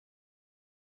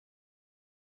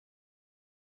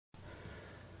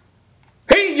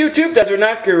Hey YouTube, Desert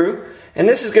Knife Guru, and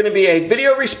this is going to be a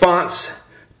video response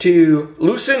to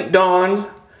LucentDawn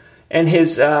and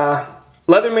his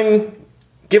Leatherman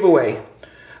giveaway.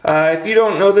 If you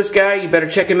don't know this guy, you better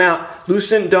check him out.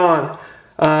 LucentDawn.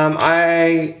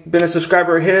 I've been a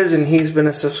subscriber of his, and he's been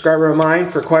a subscriber of mine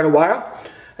for quite a while.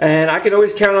 And I can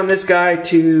always count on this guy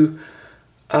to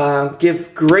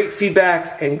give great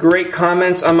feedback and great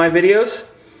comments on my videos.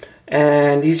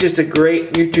 And he's just a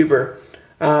great YouTuber.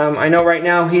 I know right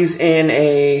now he's in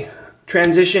a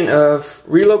transition of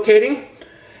relocating,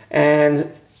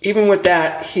 and even with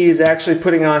that, he is actually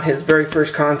putting on his very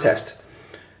first contest.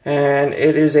 And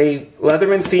it is a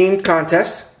Leatherman themed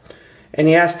contest, and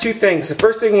he asked two things. The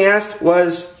first thing he asked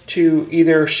was to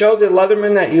either show the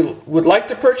Leatherman that you would like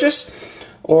to purchase,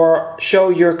 or show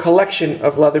your collection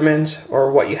of Leathermans,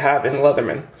 or what you have in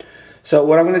Leatherman. So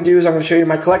what I'm going to do is I'm going to show you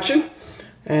my collection,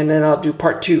 and then I'll do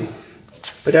part two.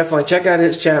 But definitely check out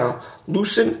his channel,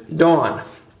 LucentDawn.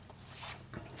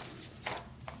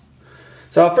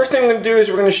 So first thing I'm going to do is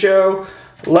we're going to show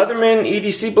Leatherman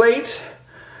EDC blades.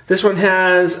 This one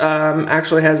has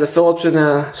actually has a Phillips and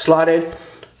a slotted,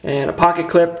 and a pocket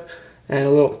clip, and a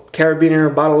little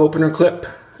carabiner bottle opener clip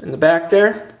in the back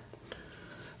there.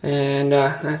 And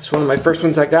that's one of my first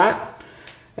ones I got.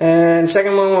 And the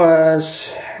second one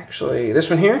was actually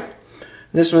this one here.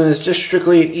 This one is just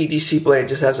strictly an EDC blade,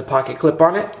 just has a pocket clip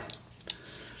on it.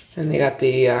 And they got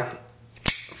the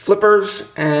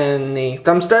flippers and the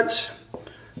thumb studs.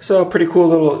 So pretty cool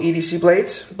little EDC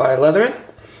blades by Leatherman.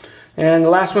 And the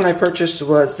last one I purchased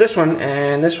was this one,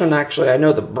 and this one actually I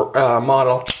know the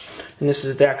model, and this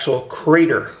is the actual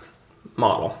crater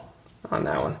model on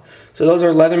that one. So those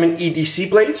are Leatherman EDC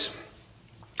blades.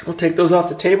 We'll take those off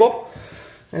the table,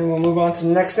 and we'll move on to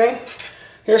the next thing.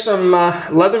 Here's some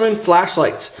Leatherman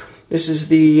flashlights. This is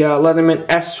the Leatherman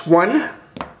S1,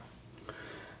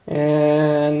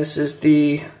 and this is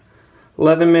the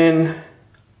Leatherman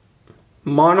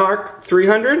Monarch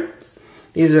 300.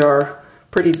 These are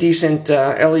pretty decent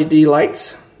LED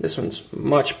lights. This one's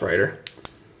much brighter.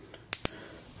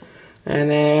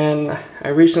 And then I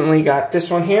recently got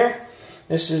this one here.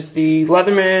 This is the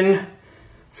Leatherman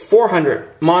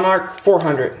 400, Monarch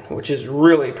 400, which is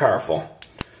really powerful.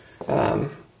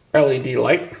 LED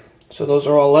light. So those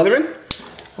are all Leatherman.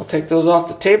 We'll take those off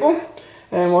the table,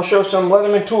 and we'll show some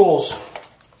Leatherman tools.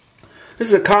 This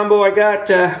is a combo I got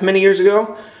many years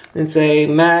ago. It's a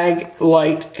mag,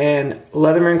 light, and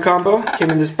Leatherman combo. Came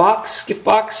in this box, gift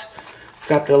box. It's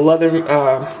got the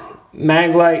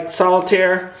mag light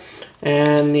solitaire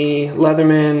and the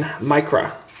Leatherman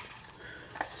Micra.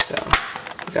 So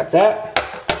we got that.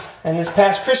 And this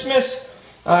past Christmas,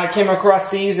 I came across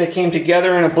these. They came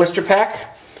together in a blister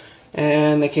pack,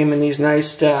 and they came in these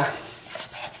nice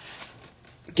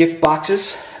gift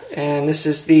boxes. And this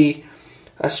is the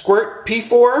Squirt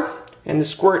P4 and the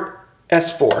Squirt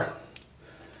S4.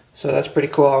 So that's pretty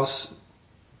cool.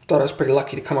 Thought I was pretty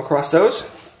lucky to come across those.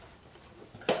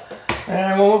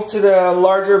 And we'll move to the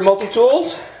larger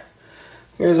multi-tools.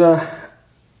 Here's a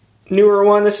newer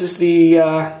one. This is the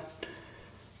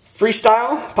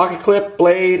Freestyle, pocket clip,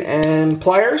 blade, and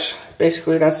pliers.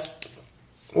 Basically that's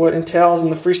what entails in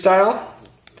the Freestyle.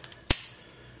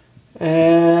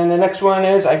 And the next one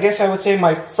is, I guess I would say,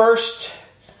 my first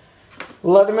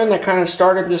Leatherman that kind of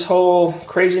started this whole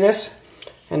craziness,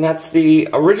 and that's the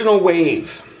original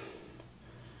Wave.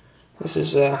 This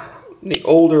is the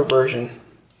older version,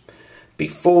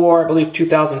 before I believe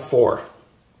 2004.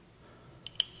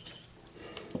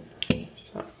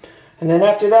 And then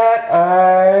after that,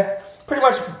 I pretty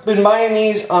much been buying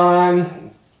these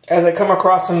as I come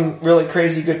across some really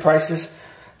crazy good prices.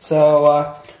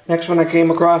 So next one I came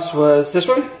across was this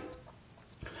one.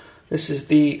 This is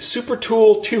the Super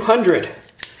Tool 200.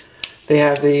 They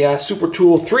have the Super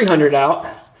Tool 300 out,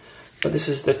 but this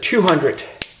is the 200.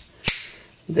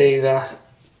 They've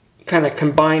kind of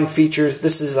combined features.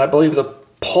 This is, I believe, the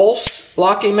pulse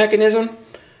locking mechanism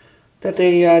that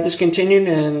they discontinued,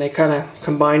 and they kind of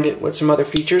combined it with some other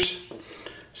features.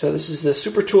 So this is the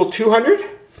Super Tool 200.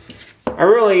 I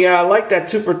really like that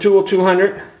Super Tool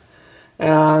 200,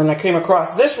 and I came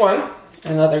across this one,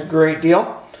 another great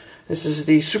deal. This is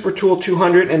the Super Tool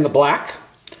 200 in the black,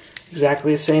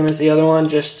 exactly the same as the other one,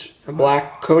 just a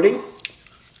black coating.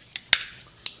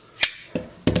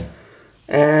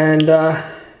 And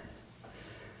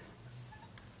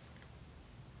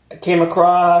I came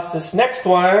across this next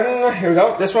one. Here we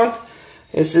go. This one.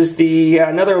 This is the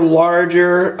another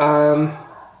larger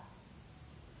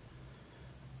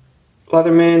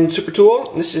Leatherman Super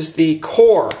Tool. This is the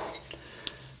Core,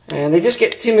 and they just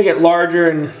seem to get larger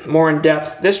and more in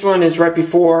depth. This one is right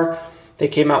before they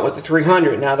came out with the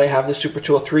 300. Now they have the Super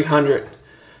Tool 300.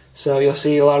 So you'll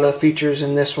see a lot of the features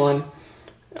in this one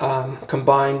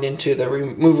combined into the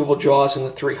removable jaws in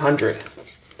the 300.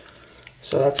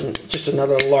 So that's just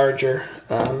another larger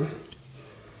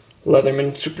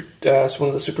Leatherman Super. It's one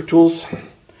of the Super Tools.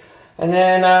 And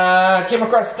then I came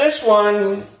across this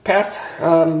one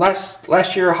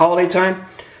last year, holiday time,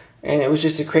 and it was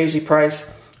just a crazy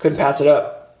price. Couldn't pass it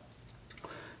up.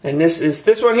 And this is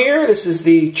this one here. This is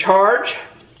the Charge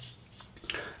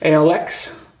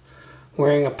ALX,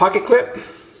 wearing a pocket clip,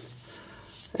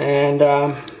 and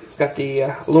got the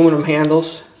aluminum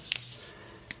handles,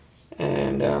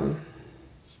 and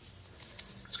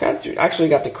it's actually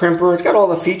got the crimper. It's got all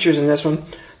the features in this one.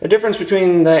 The difference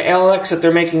between the ALX that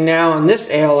they're making now and this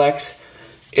ALX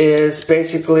is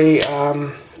basically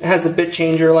it has a bit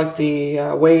changer like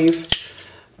the Wave,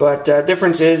 but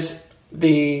difference is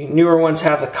the newer ones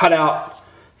have the cutout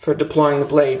for deploying the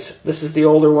blades. This is the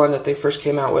older one that they first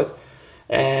came out with,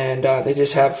 and they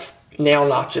just have nail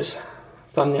notches,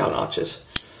 thumbnail notches.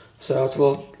 So it's a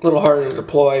little harder to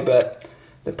deploy, but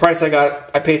the price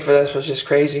I paid for this was just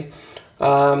crazy.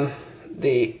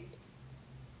 The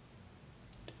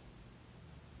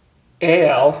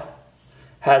AL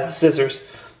has the scissors.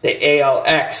 The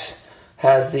ALX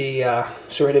has the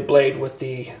serrated blade with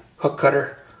the hook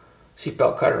cutter,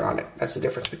 seatbelt cutter on it. That's the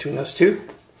difference between those two.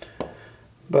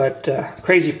 But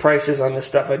crazy prices on this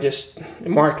stuff. I just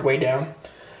marked way down.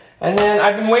 And then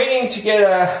I've been waiting to get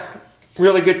a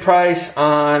really good price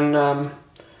on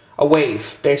a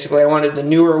Wave. Basically, I wanted the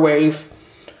newer Wave.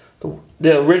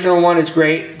 The original one is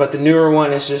great, but the newer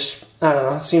one is just, I don't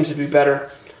know, it seems to be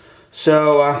better.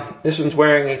 So this one's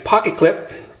wearing a pocket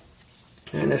clip,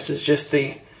 and this is just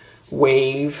the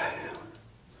Wave.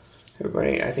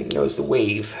 Everybody, I think, knows the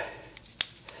Wave.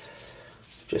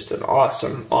 Just an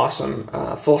awesome, awesome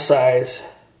full-size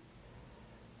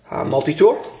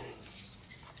multi-tool.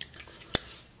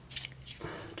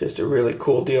 Just a really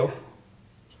cool deal.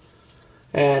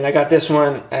 And I got this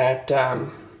one at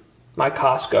my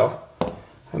Costco.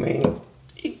 I mean,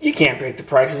 you can't beat the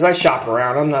prices. I shop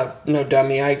around. I'm not no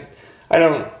dummy. I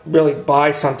don't really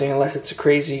buy something unless it's a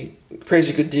crazy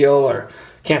good deal or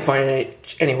can't find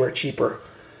it anywhere cheaper.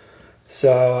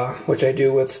 So, which I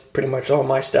do with pretty much all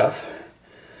my stuff.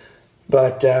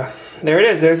 But there it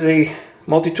is. There's the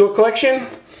multi-tool collection.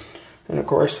 And of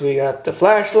course we got the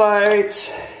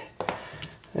flashlights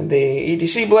and the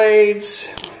EDC blades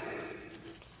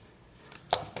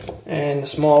and the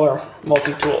smaller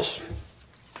multi-tools.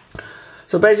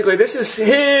 So basically this is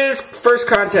his first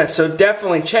contest, so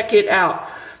definitely check it out.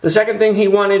 The second thing he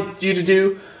wanted you to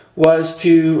do was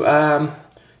to,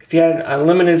 if you had a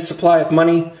limited supply of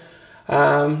money,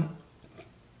 tell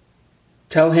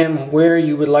him where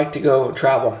you would like to go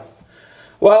travel.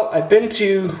 Well, I've been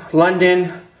to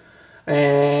London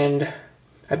and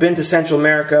I've been to Central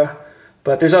America,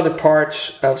 but there's other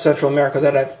parts of Central America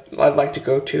that I'd like to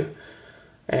go to.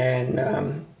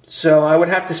 And so I would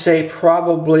have to say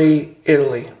probably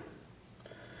Italy.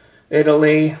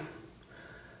 Italy.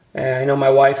 And I know my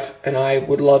wife and I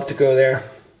would love to go there.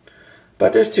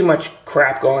 But there's too much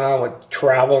crap going on with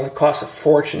travel, and it costs a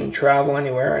fortune to travel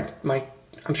anywhere.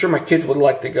 I'm sure my kids would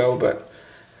like to go, but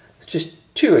it's just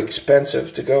too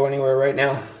expensive to go anywhere right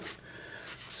now.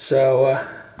 So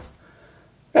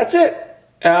that's it.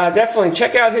 Definitely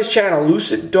check out his channel,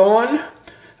 LucentDawn.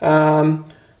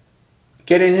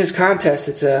 Get in his contest.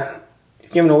 It's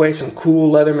giving away some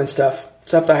cool Leatherman stuff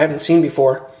that I haven't seen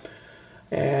before.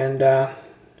 And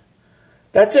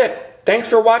that's it. Thanks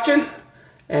for watching.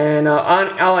 And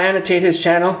I'll annotate his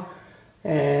channel.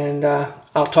 And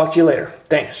I'll talk to you later.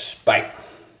 Thanks. Bye.